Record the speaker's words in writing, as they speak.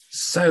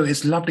So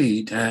it's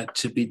lovely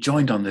to be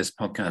joined on this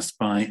podcast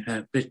by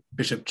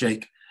Bishop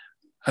Jake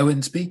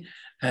Owensby.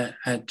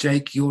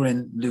 Jake, you're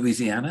in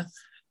Louisiana.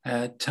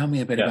 Tell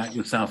me a bit about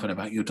yourself and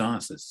about your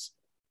diocese.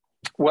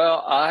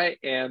 Well, I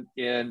am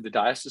in the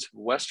Diocese of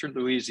Western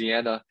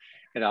Louisiana,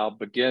 and I'll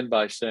begin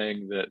by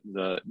saying that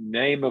the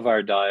name of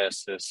our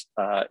diocese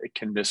it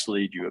can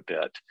mislead you a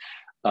bit.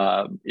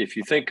 If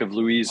you think of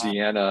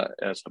Louisiana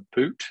as a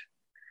boot,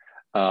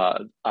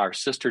 our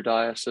sister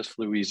diocese,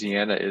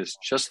 Louisiana, is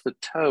just the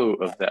toe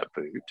of that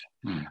boot,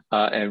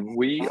 and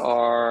we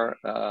are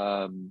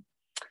the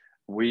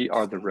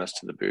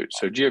rest of the boot.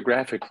 So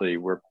geographically,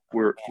 we're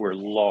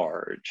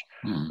large,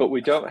 but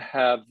we don't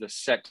have the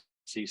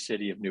sexy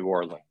city of New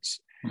Orleans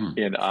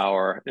in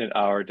our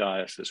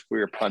diocese. We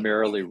are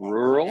primarily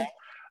rural.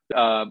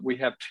 We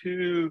have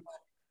two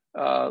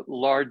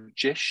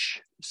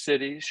large-ish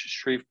cities,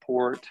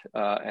 Shreveport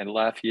and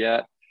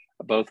Lafayette,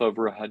 both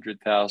over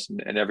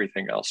 100,000, and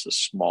everything else is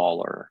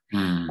smaller.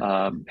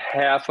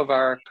 Half of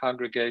our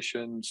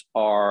congregations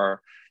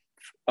are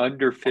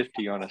under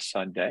 50 on a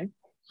Sunday,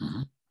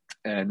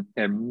 and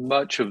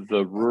much of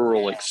the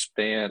rural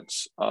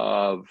expanse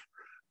of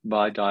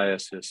my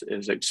diocese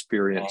is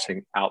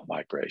experiencing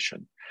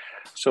out-migration.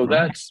 So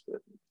that's,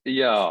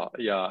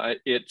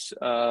 it's,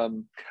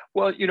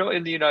 well,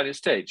 in the United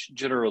States,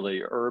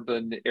 generally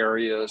urban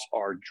areas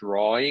are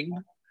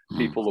drawing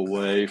people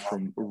away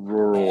from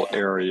rural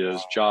areas.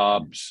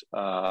 Jobs,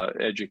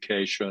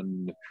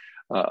 education,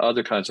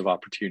 other kinds of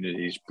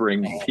opportunities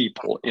bring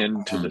people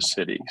into the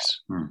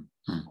cities.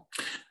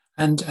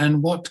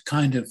 And what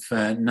kind of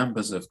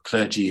numbers of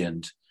clergy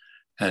and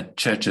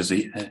churches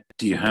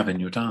do you have in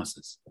your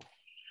diocese?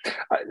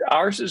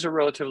 Ours is a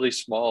relatively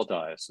small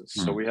diocese,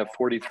 so we have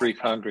 43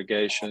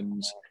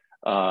 congregations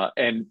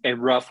and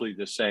roughly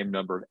the same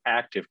number of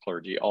active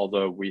clergy,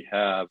 although we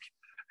have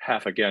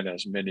half again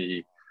as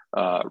many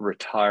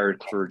retired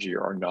clergy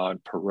or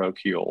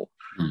non-parochial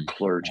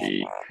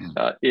clergy.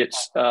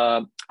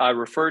 I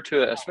refer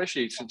to it,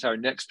 especially since our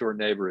next door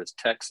neighbor is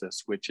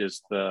Texas, which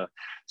is the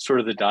sort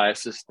of the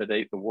diocese that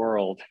ate the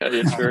world.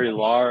 It's very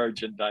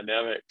large and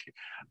dynamic.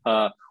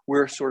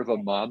 We're sort of a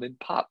mom and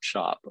pop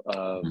shop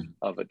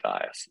of a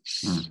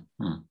diocese.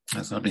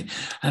 That's lovely.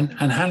 And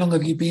how long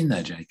have you been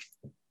there, Jake?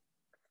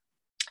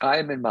 I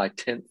am in my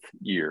 10th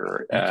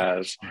year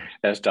as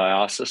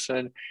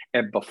diocesan,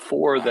 and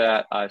before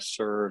that, I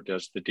served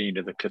as the dean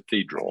of the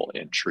cathedral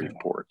in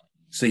Shreveport.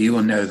 So you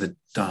will know the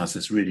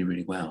diocese really,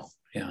 really well.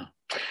 Yeah.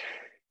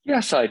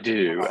 Yes, I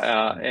do.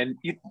 And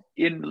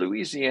in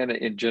Louisiana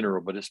in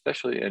general, but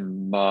especially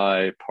in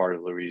my part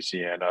of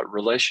Louisiana,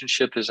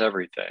 relationship is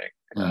everything.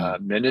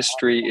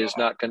 Ministry is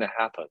not going to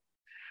happen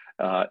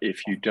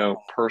if you don't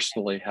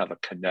personally have a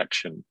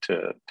connection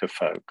to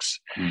folks.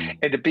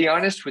 And to be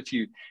honest with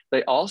you,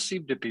 they all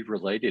seem to be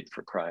related,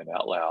 for crying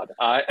out loud.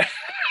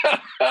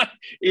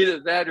 Either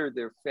that or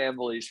their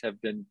families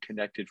have been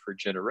connected for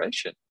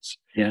generations.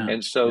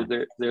 And so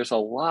there's a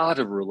lot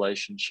of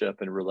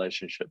relationship and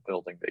relationship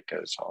building that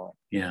goes on.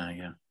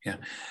 Yeah.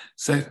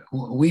 So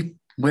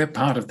we're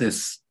part of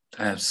this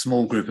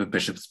small group of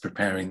bishops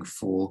preparing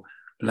for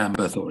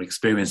Lambeth or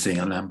experiencing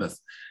a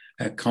Lambeth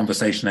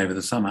conversation over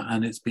the summer,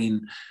 and it's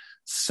been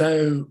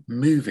so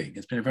moving.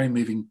 It's been a very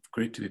moving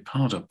group to be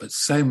part of, but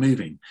so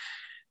moving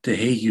to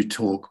hear you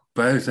talk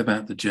both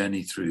about the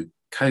journey through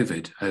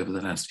COVID over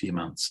the last few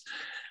months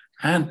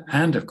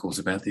and of course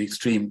about the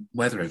extreme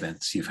weather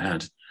events you've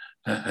had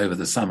over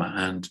the summer,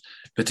 and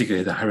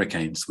particularly the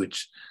hurricanes,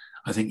 which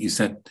I think you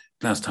said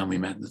last time we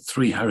met that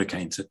 3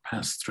 hurricanes had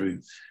passed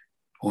through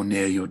or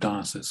near your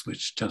diocese,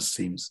 which just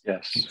seems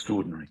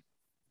extraordinary.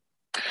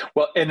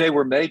 Well, and they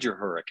were major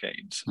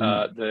hurricanes.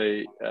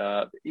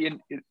 In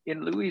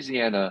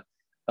Louisiana,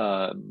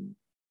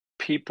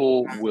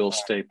 people will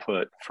stay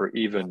put for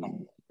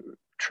even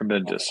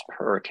tremendous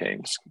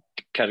hurricanes.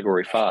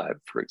 Category 5,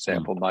 for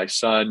example. My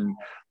son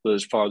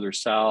lives farther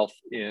south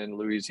in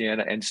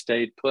Louisiana and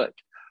stayed put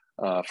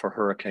for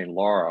Hurricane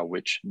Laura,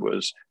 which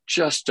was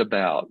just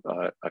about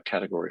a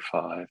Category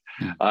 5.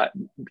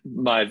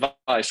 My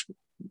advice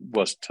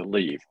was to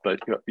leave, but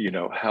you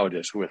know how it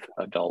is with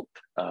adult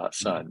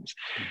sons.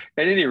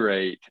 At any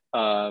rate,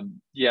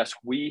 yes,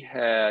 we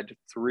had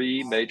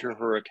 3 major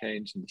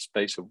hurricanes in the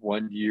space of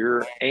 1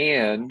 year,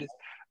 and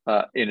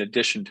in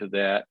addition to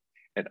that,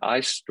 an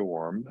ice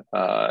storm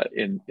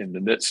in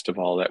the midst of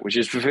all that, which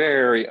is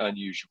very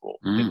unusual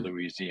in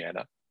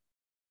Louisiana.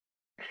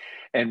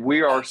 And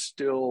we are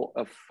still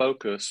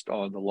focused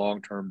on the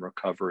long-term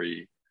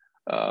recovery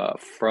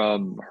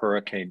from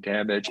hurricane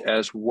damage,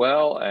 as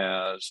well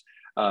as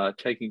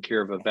taking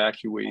care of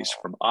evacuees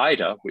from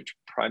Ida, which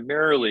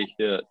primarily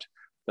hit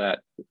that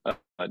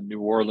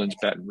New Orleans,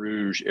 Baton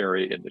Rouge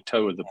area in the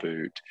toe of the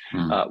boot.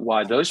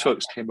 Why those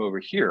folks came over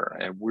here,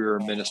 and we're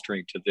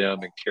ministering to them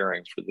and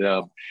caring for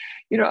them.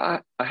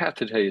 I have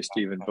to tell you,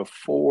 Stephen,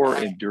 before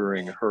and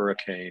during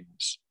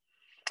hurricanes,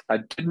 I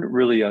didn't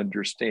really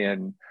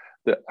understand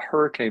that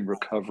hurricane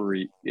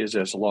recovery is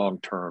as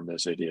long-term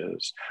as it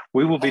is.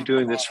 We will be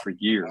doing this for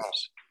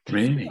years.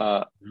 Really?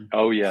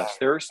 Oh, yes.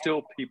 There are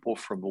still people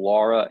from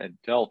Laura and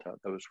Delta,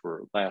 those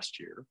were last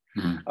year,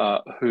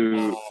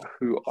 who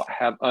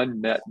have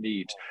unmet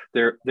needs.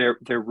 Their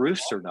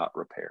roofs are not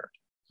repaired.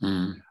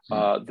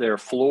 Their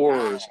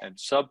floors and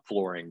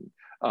subflooring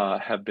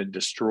have been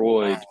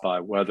destroyed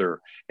by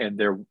weather,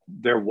 and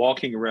they're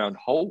walking around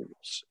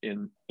holes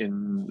in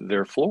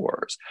their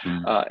floors.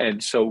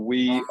 And so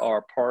we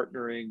are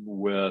partnering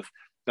with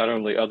not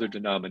only other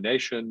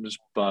denominations,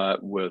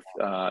 but with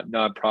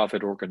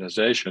nonprofit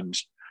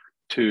organizations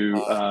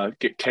to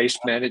get case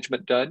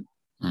management done,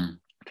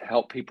 to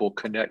help people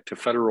connect to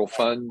federal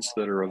funds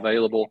that are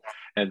available,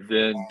 and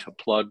then to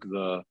plug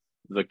the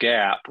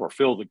gap or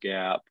fill the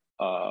gap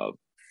of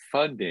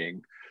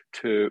funding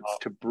to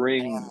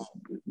bring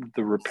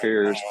the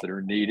repairs that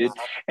are needed.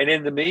 And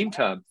in the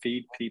meantime,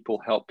 feed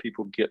people, help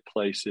people get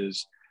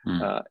places.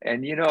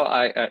 And, you know,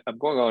 I'm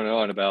going on and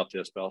on about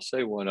this, but I'll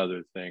say one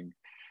other thing.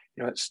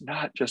 You know, it's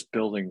not just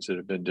buildings that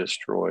have been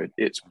destroyed,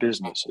 it's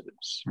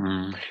businesses.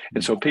 And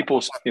so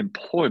people's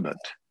employment,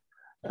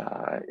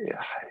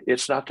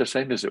 it's not the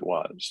same as it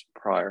was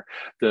prior.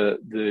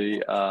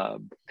 The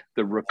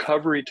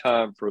recovery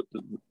time for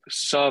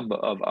some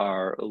of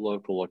our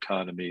local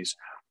economies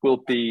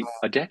will be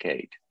a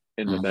decade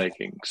in the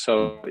making.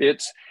 So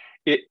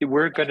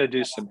we're going to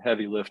do some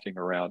heavy lifting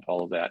around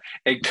all of that.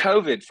 And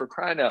COVID, for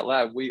crying out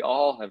loud, we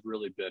all have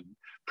really been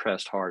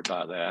pressed hard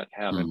by that,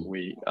 haven't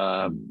we?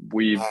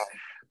 We've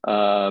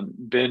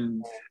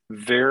been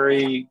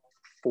very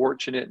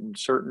fortunate in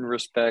certain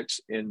respects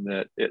in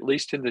that, at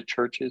least in the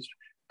churches,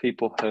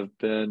 people have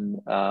been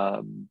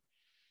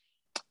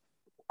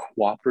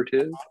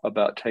cooperative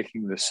about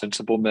taking the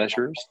sensible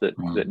measures that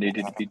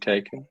needed to be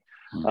taken.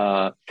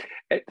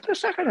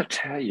 That's not going to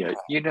tell you,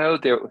 you know,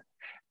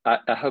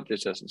 I hope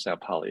this doesn't sound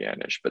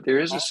Pollyannish, but there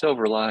is a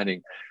silver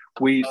lining.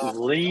 We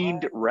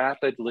leaned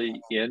rapidly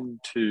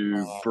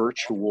into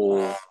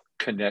virtual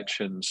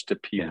connections to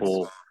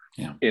people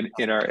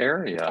in our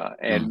area,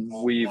 and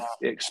we've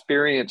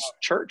experienced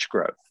church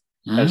growth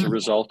as a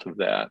result of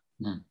that.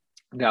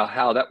 Now,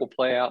 how that will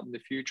play out in the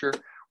future,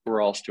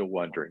 we're all still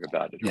wondering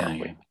about it,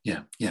 aren't we?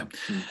 Yeah.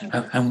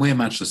 And we're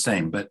much the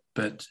same, but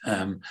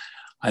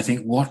I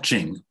think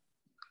watching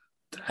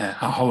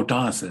a whole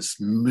diocese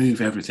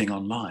move everything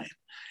online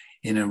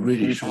in a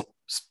really short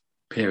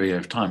period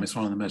of time, it's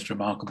one of the most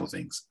remarkable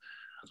things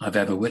I've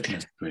ever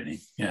witnessed, really.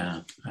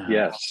 Yes.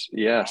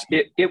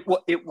 It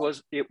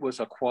was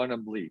a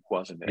quantum leap,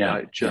 wasn't it?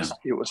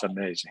 It was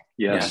amazing.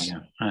 Yes.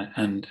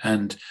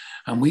 And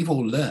we've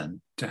all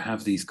learned to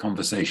have these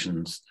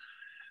conversations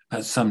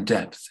at some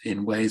depth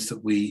in ways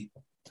that we,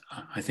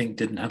 I think,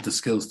 didn't have the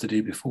skills to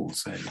do before.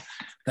 So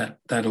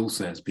that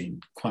also has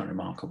been quite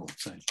remarkable.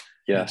 So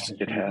yes,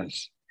 it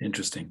has.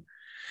 Interesting.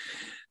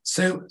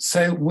 So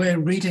we're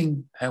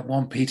reading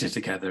 1 Peter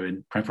together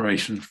in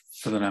preparation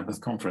for the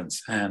Lambeth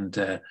Conference,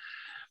 and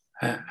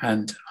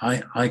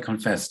I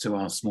confessed to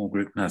our small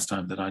group last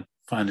time that I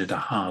find it a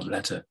hard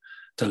letter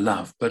to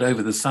love. But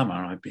over the summer,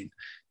 I've been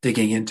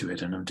digging into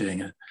it, and I'm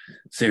doing a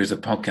series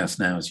of podcasts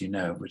now, as you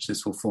know, which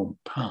this will form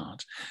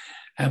part.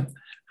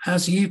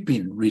 As you've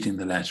been reading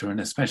the letter, and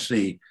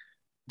especially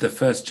the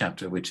first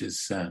chapter, which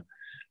is the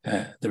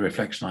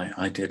reflection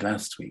I did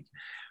last week,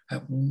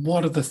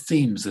 what are the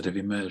themes that have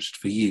emerged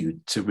for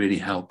you to really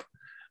help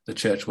the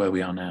church where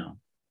we are now?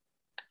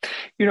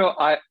 You know,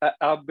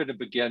 I'm going to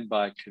begin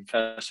by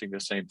confessing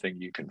the same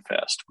thing you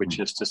confessed, which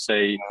is to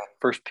say,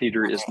 First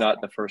Peter is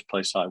not the first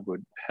place I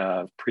would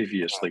have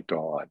previously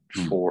gone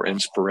for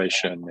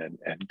inspiration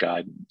and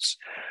guidance.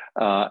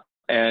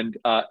 And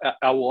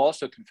I will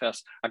also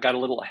confess, I got a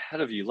little ahead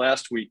of you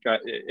last week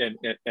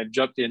and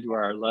jumped into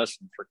our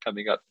lesson for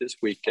coming up this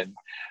week.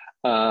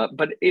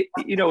 But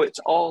it's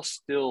all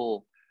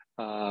still,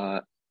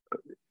 for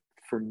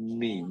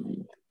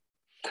me,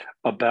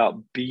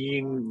 about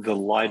being the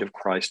light of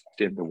Christ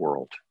in the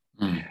world,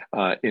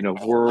 in a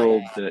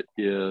world that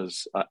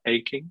is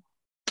aching,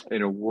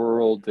 in a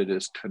world that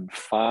is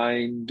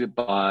confined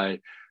by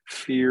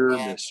fear,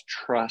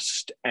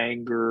 mistrust,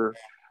 anger,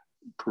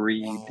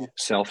 greed,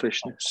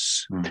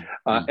 selfishness,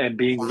 and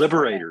being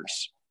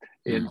liberators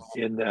in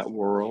that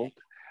world,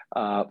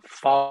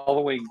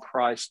 following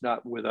Christ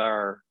not with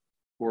our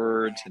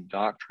words and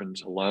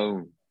doctrines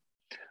alone,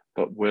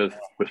 but with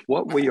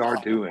what we are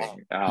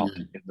doing out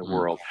in the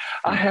world.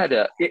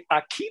 I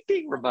keep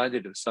being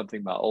reminded of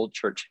something my old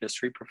church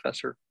history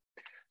professor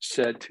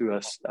said to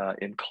us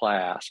in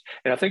class,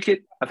 and I think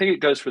it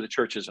goes for the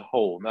church as a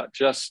whole, not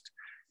just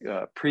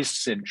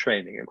priests in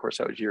training. Of course,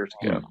 that was years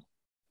ago.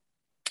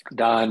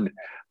 Don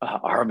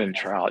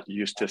Armentrout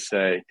used to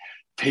say,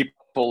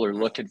 "People are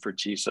looking for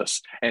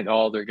Jesus, and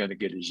all they're going to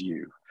get is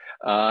you."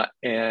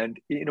 And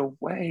in a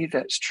way,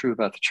 that's true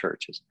about the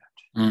church, isn't it?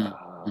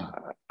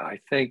 I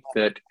think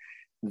that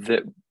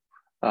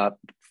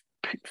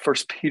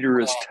First Peter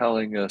is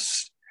telling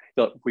us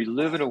that we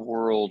live in a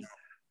world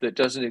that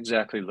doesn't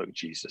exactly look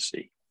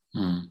Jesus-y.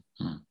 And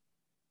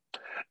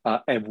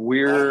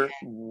we're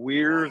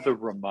the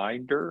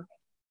reminder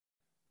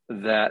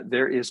that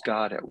there is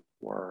God at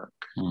work.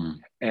 Mm.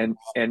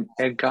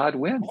 And God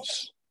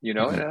wins, and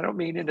I don't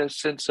mean in a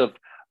sense of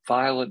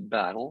violent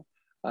battle.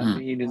 I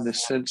mean in the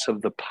sense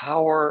of the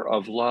power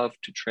of love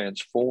to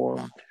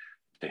transform,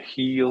 to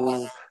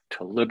heal,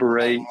 to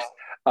liberate.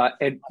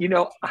 And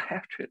I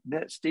have to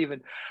admit,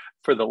 Stephen,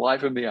 for the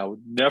life of me, I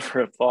would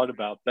never have thought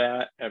about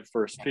that at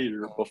First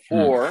Peter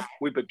before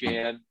we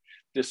began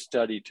this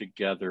study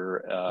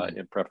together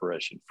in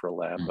preparation for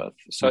Lambeth.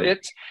 So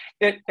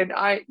and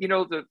I,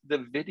 the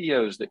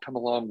videos that come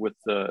along with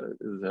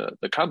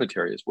the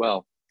commentary as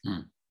well,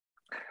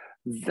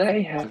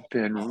 they have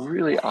been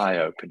really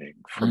eye-opening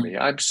for me.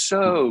 I'm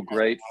so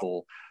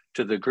grateful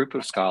to the group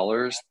of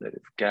scholars that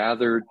have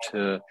gathered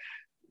to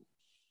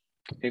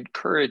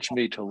encourage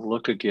me to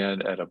look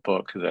again at a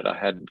book that I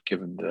hadn't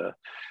given the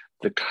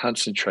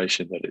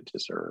concentration that it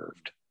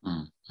deserved.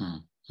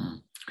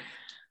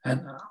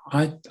 And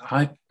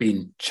I've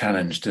been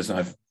challenged as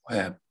I've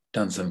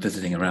done some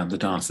visiting around the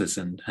diocese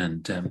and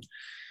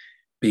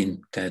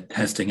been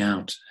testing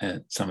out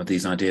some of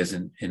these ideas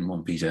in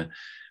 1 Peter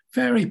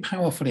very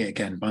powerfully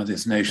again by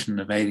this notion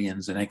of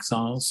aliens and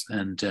exiles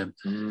and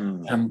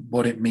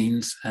what it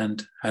means.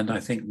 And I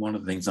think one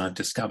of the things I've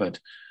discovered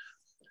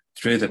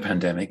through the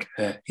pandemic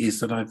is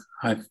that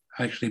I've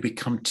actually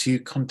become too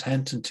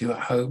content and too at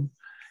home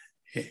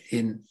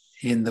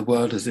in the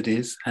world as it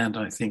is. And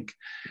I think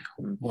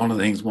one of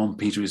the things 1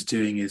 Peter is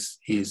doing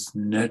is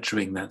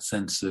nurturing that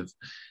sense of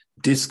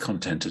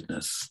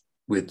discontentedness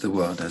with the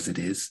world as it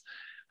is,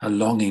 a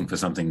longing for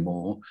something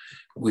more,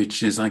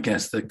 which is, I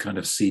guess, the kind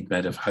of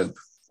seedbed of hope,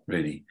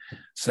 really.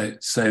 So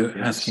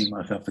asking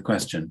myself the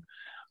question,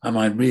 am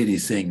I really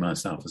seeing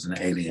myself as an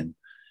alien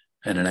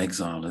and an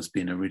exile has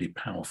been a really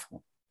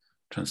powerful,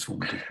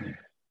 transformative thing.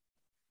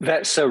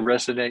 That so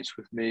resonates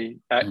with me.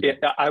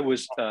 I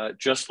was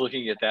just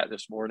looking at that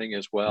this morning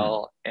as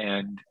well,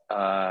 and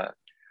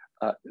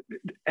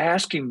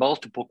asking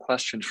multiple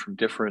questions from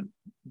different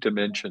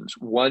dimensions.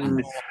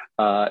 One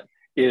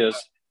is,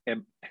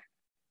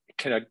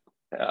 can I,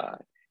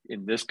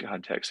 in this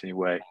context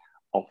anyway,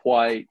 a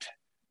white,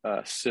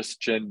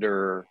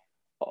 cisgender,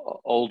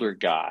 older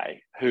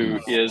guy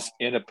who is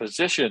in a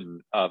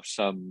position of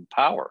some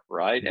power,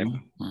 right,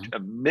 and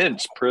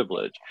immense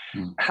privilege,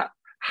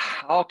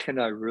 how can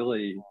I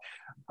really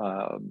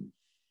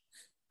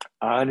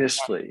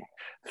honestly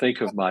think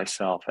of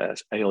myself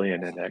as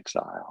alien in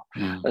exile,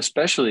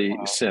 especially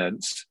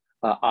since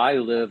I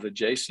live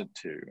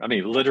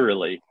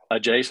literally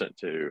adjacent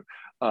to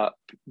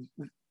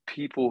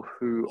people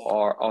who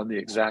are on the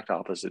exact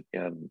opposite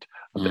end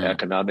of the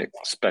economic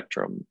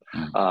spectrum,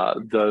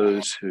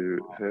 those who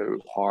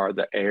are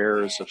the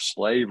heirs of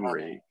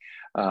slavery,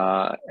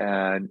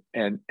 and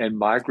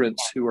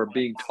migrants who are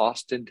being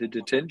tossed into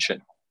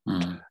detention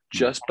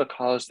just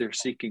because they're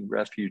seeking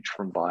refuge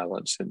from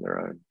violence in their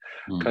own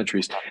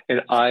countries.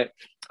 And I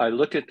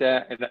look at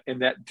that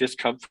and that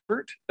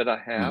discomfort that I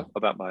have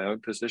about my own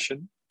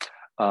position,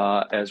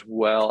 as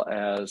well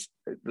as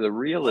the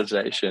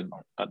realization,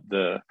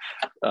 the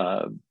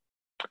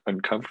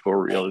uncomfortable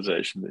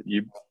realization that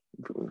you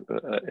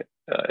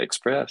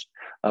expressed.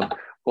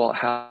 Well,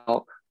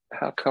 how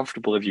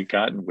comfortable have you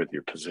gotten with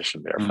your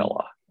position there,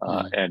 fella?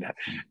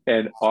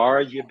 And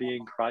are you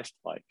being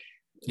Christ-like?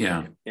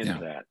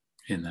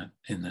 In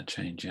that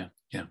change,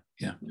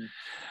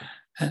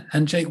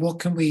 And Jake, what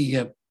can we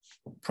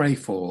pray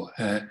for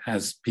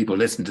as people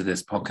listen to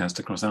this podcast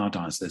across our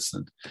diocese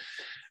and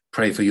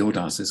pray for your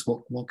diocese?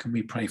 What can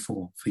we pray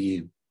for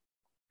you?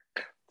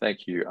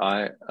 Thank you.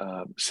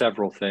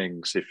 Several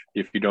things,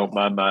 if you don't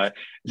mind my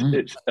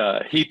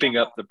heaping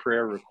up the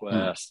prayer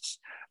requests.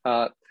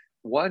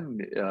 One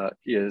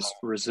is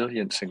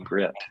resilience and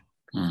grit.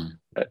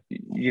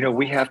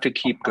 We have to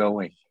keep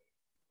going.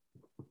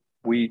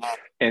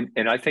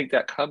 And I think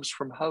that comes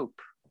from hope.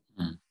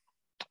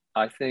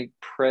 I think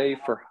pray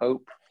for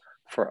hope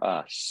for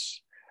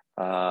us,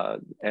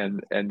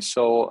 and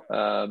so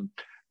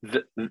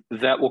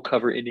that will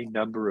cover any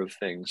number of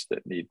things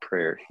that need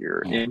prayer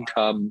here: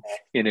 income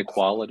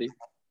inequality,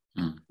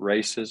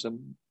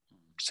 racism,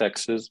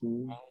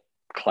 sexism,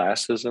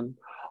 classism.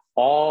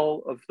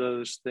 All of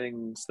those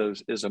things,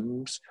 those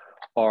isms,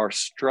 are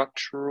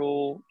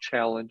structural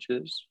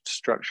challenges,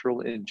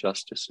 structural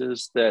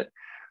injustices that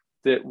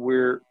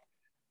we're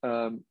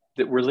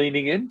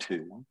leaning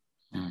into,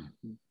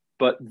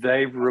 but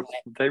they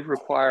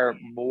require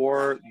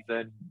more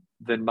than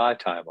my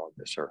time on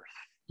this earth.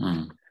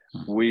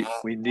 We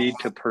need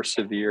to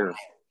persevere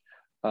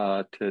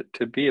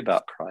to be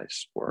about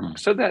Christ's work.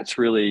 So that's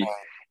really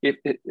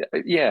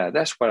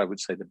that's what I would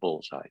say the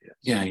bullseye is.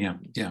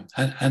 Yeah.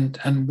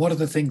 And what are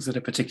the things that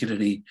are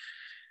particularly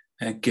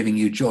giving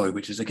you joy,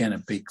 which is again a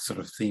big sort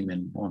of theme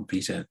in 1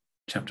 Peter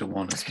chapter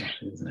 1,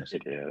 especially, isn't it?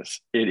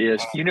 It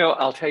is.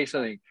 I'll tell you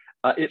something.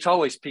 It's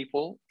always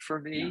people for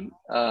me.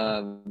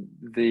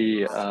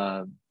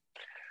 The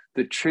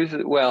truth.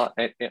 Well,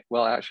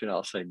 actually,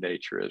 I'll say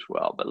nature as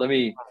well. But let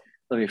me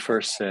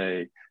first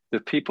say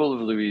the people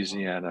of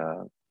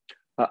Louisiana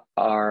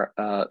are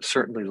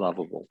certainly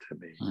lovable to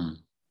me.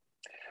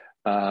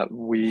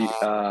 We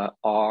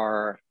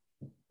are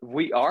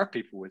we are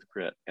people with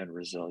grit and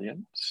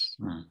resilience.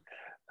 Mm.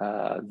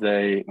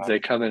 They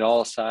come in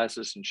all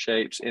sizes and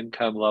shapes,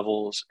 income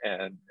levels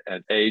and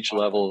age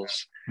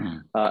levels.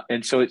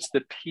 And so it's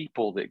the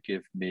people that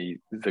give me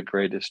the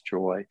greatest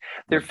joy.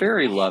 They're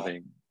very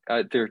loving.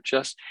 They're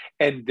just,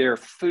 and their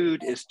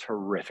food is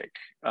terrific.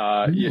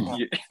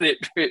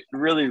 It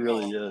really,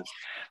 really is.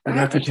 The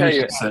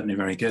reputation is certainly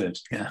very good.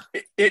 Yeah.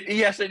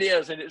 Yes, it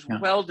is. And it's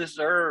well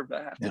deserved,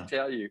 I have to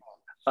tell you.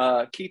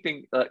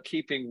 Keeping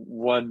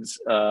one's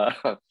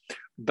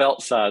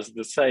belt size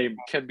the same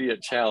can be a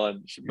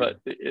challenge, but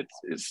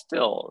it's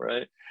still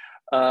right.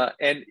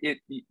 And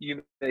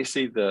you may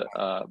see the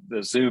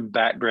Zoom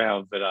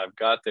background that I've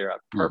got there. I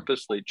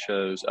purposely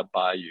chose a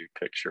bayou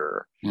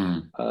picture.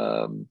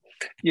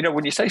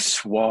 When you say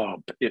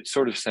swamp, it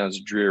sort of sounds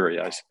dreary,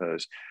 I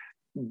suppose.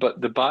 But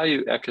the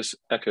bayou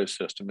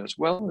ecosystem, as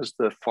well as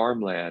the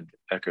farmland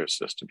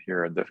ecosystem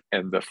here,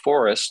 and the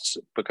forests,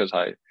 because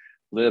I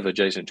live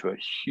adjacent to a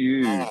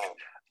huge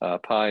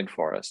pine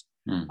forest.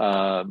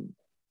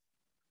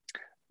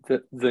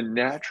 The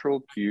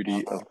natural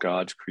beauty of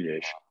God's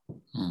creation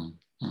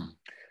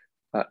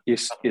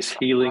is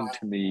healing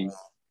to me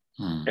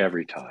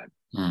every time.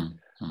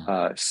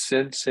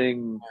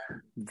 Sensing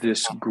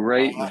this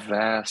great,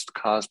 vast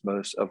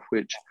cosmos of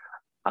which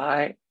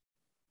I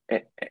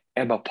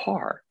am a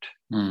part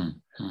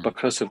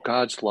because of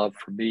God's love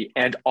for me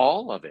and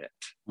all of it.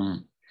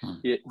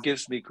 It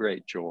gives me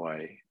great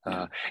joy.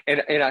 And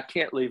I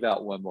can't leave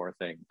out one more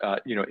thing,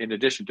 in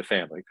addition to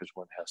family, because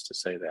one has to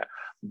say that.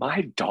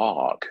 My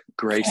dog,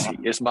 Gracie,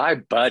 is my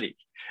buddy.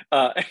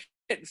 And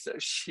so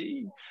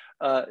she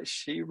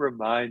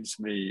reminds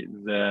me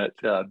that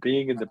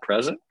being in the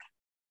present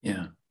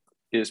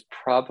is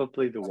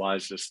probably the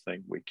wisest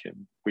thing we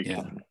can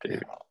do.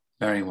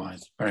 Very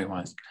wise, very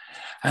wise.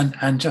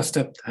 And just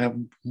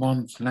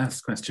one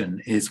last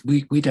question is,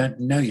 we don't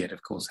know yet,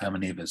 of course, how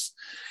many of us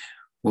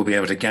will be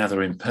able to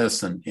gather in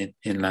person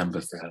in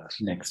Lambeth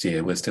next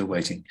year. We're still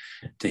waiting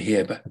to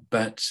hear.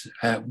 But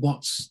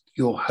what's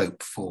your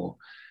hope for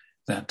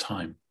that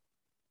time?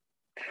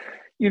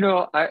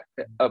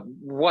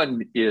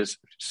 One is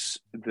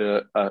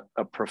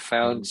a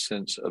profound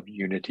sense of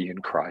unity in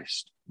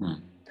Christ.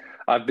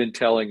 I've been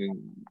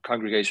telling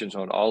congregations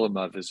on all of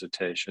my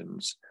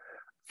visitations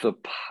the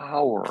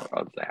power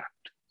of that,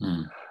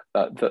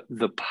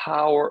 the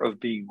power of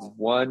being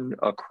one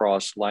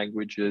across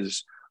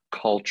languages,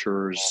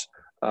 cultures,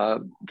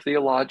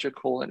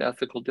 theological and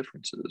ethical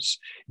differences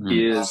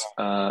is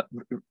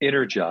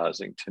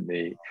energizing to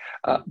me.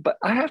 But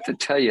I have to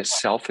tell you,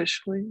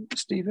 selfishly,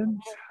 Stephen,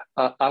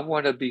 I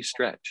want to be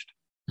stretched.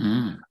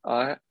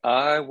 I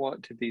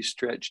want to be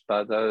stretched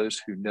by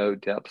those who know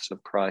depths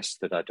of Christ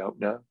that I don't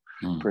know,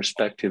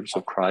 perspectives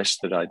of Christ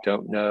that I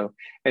don't know,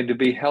 and to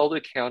be held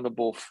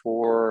accountable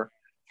for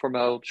my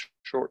own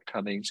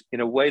shortcomings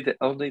in a way that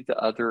only the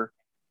other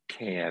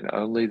can,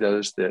 only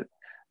those that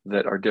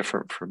are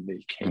different from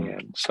me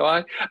can. So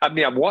I'm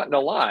wanting a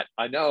lot,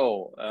 I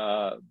know,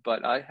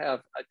 but I do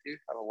have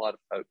a lot of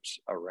hopes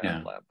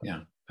around Lambeth.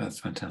 Yeah, that's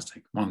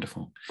fantastic.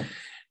 Wonderful.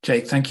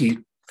 Jake, thank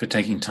you for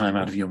taking time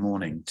out of your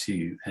morning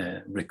to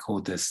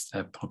record this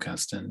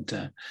podcast,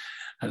 and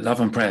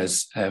love and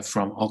prayers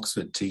from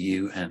Oxford to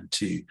you and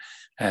to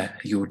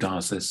your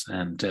diocese.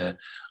 And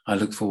I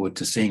look forward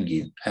to seeing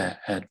you at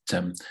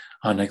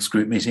our next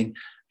group meeting,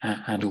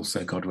 and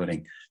also, God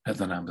willing, at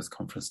the Lambeth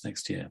Conference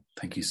next year.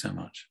 Thank you so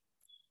much.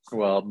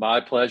 Well, my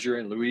pleasure,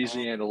 and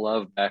Louisiana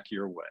love back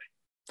your way.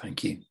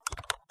 Thank you.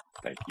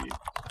 Thank you.